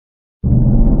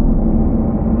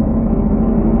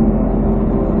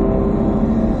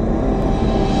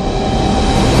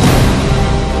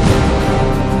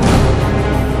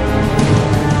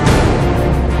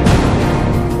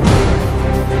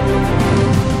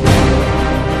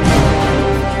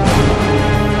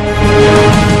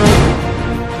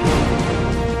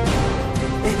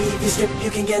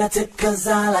get a tip, cause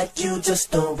I like you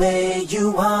just the way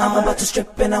you are. I'm about to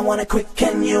strip and I want it quick,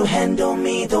 can you handle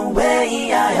me the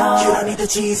way I are? You don't need the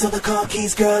cheese or the car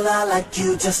keys, girl, I like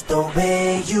you just the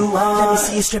way you are. Let me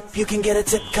see you strip, you can get a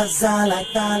tip, cause I like.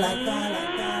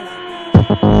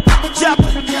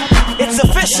 It's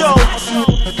official.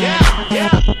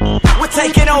 We're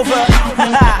taking over.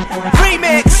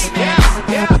 Remix.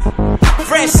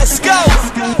 Francisco.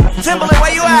 Timberland,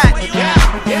 where you at?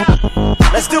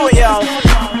 Let's do it, y'all.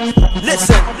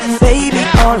 Listen. Baby,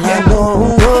 all I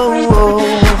know,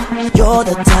 you're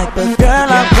the type of girl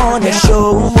I wanna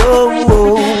show.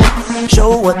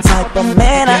 Show what type of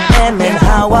man I am and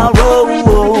how I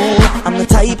roll. I'm the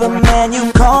type of man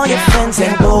you call your friends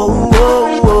and go.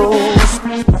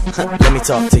 Let me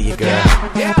talk to you, girl.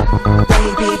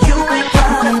 Baby, you ain't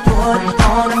gotta put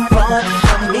on a front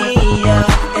for me,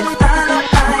 and I know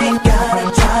I ain't gotta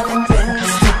drive a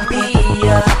Benz to be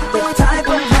the type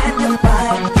of man to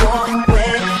buy your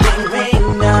wedding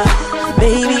ring.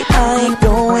 Baby, I ain't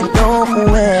going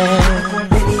nowhere.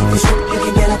 Baby, if you strip, you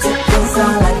can get a tip, cause I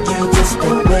like you just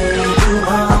the way you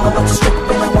are. I'm about to strip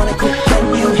and I wanna cook, can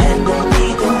you handle me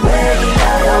the way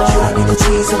I are? You don't need the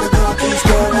cheese or the car keys,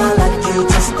 girl, I like you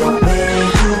just the way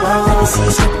you are. Let me see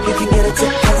you strip, you can get a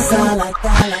tip, cause I like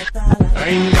that. I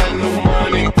ain't got no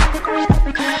money,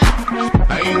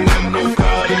 I ain't got no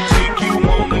car to take you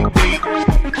on a date.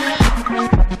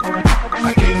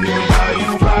 I can't even buy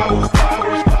you flowers,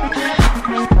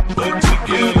 but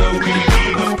together we be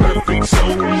the perfect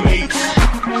soulmates.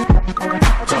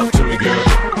 Talk to me, girl.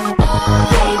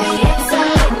 Baby, it's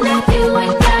alright now, you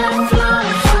ain't got a flaw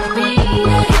for me.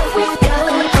 If we go,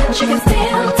 but you can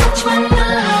still touch my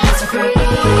love, it's free.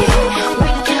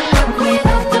 We can work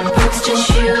without the books, just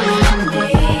you and me.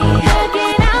 Hug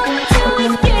it out till we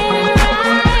get it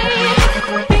right.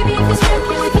 Baby, if you strip,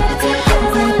 you get it,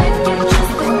 cause I like you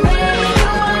just the way you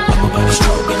are. Everybody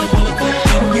stroking and look good,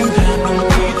 can you handle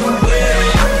me the way I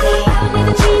I don't need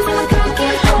the cheese and the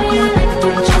cookies, boy, I like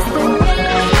you just the way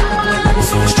you are. let me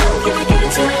see you stroke, you can get a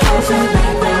tip, cause I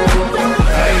like that.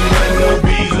 I ain't got no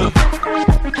visa,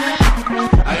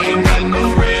 I ain't got no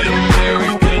red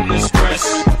American Express.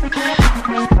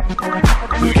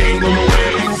 We can't go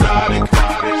nowhere exotic.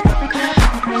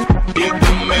 It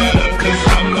don't matter, cause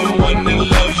I'm the one that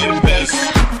loves you best.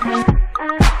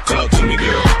 Talk to me,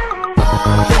 girl.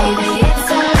 Baby, it's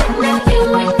alright now, you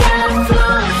ain't got a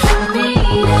flaw for me.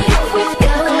 If we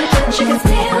go, but you can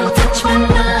still touch my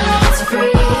love, it's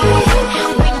free.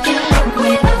 We can work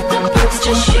without the books,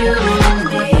 just you and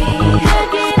me.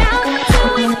 Hug it out till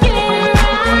we get it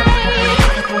right.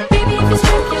 Baby, if you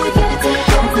strip, you can get it,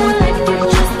 cause I like you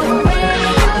just the way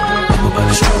you are.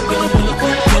 Everybody stroking and look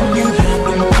good, can you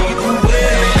handle me the way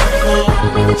I I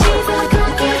don't need the cheese and the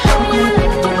cookies, boy, I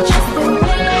like you just the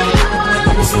way you are.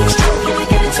 let me see you stroke, you can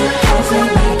get a tip, cause I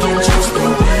like you just the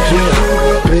way you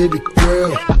are. Baby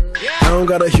girl, I don't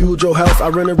got a huge old house, I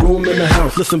rent a room in the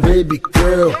house. Listen, baby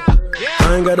girl,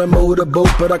 I ain't got a motorboat,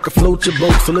 but I can float your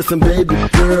boat. So listen, baby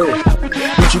girl,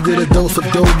 once you get a dose of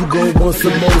dough, you gon' want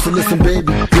some more. So listen,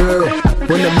 baby girl,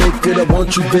 when I make it, I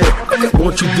want you there, I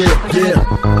want you there, yeah.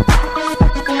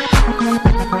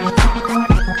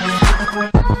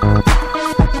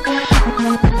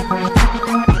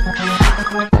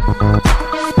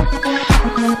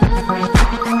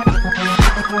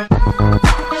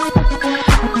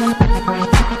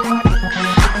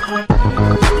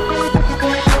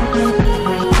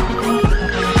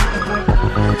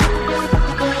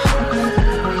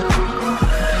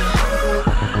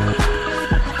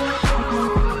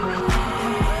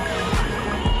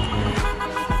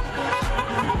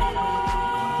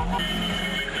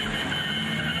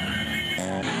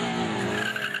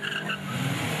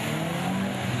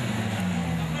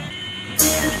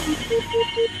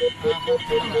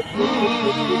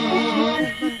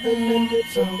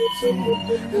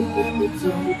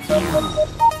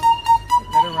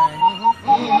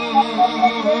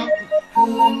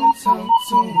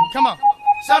 Come on.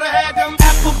 Shoulda had them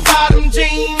apple bottom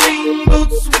jean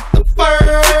boots with the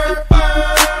fur.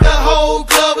 The whole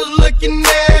club was looking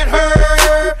at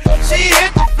her. She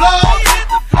hit the floor.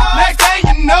 Next thing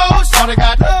you know, shoulda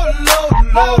got low.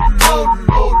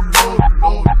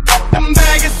 Them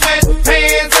baggy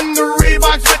sweatpants and the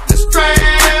Reeboks with the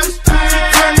straps.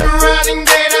 Turned around and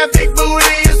gave that big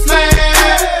booty a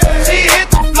slam. She hit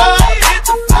the floor.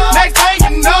 Next thing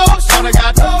you know, shoulda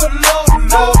got low.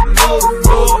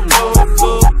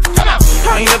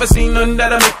 I ain't never seen nothing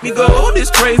that'll make me go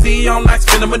this crazy on like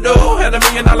spinning my dough. Had $1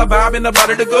 million vibe in the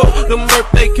body to go. Them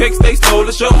birthday birthday cakes, they stole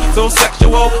the show. So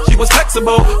sexual, she was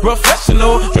flexible,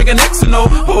 professional, drinking Xano.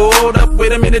 Hold up,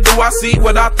 wait a minute, do I see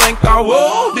what I think I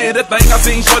will? Did a thing I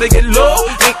seen, sure they get low.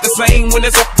 Ain't the same when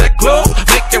it's up that close.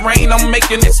 Make it rain, I'm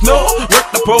making it snow.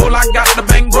 Work the pole, I got the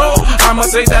bankroll. I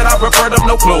must say that I prefer them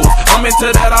no clothes. I'm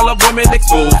into that, I love women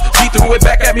exposed. She threw it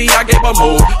back at me, I gave her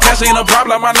more. Cash ain't a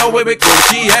problem, I know where it goes.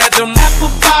 She had them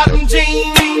apple bottom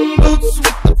jean boots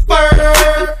with the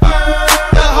fur.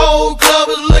 The whole club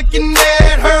was looking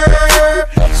at her.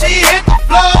 She hit the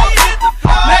floor.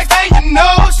 Next thing you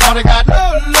know, shawty got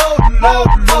low.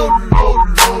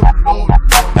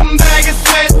 Them baggy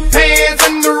sweatpants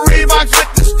and the Reeboks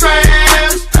with the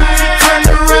straps. Turned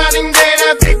around and gave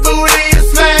that big booty a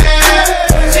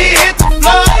smash. She hit the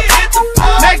floor.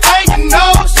 Next thing you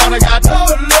know, shawty got low.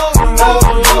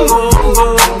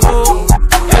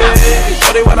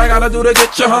 Shorty, what I gotta do to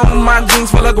get you home? My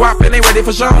jeans full of guap and they ready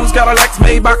for shows. Got a Lex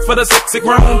Maybach for the sexy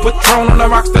grown. Patron on the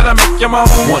rocks that'll make you moan.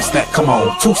 1 stat, come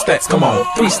on. 2 stats, come on.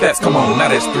 3 stats, come on. Now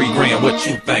that's 3 grand. What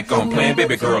you think I'm playing?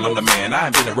 Baby girl, I'm the man. I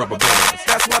ain't been a rubber band.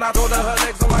 That's what I told her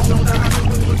legs on my shoulder.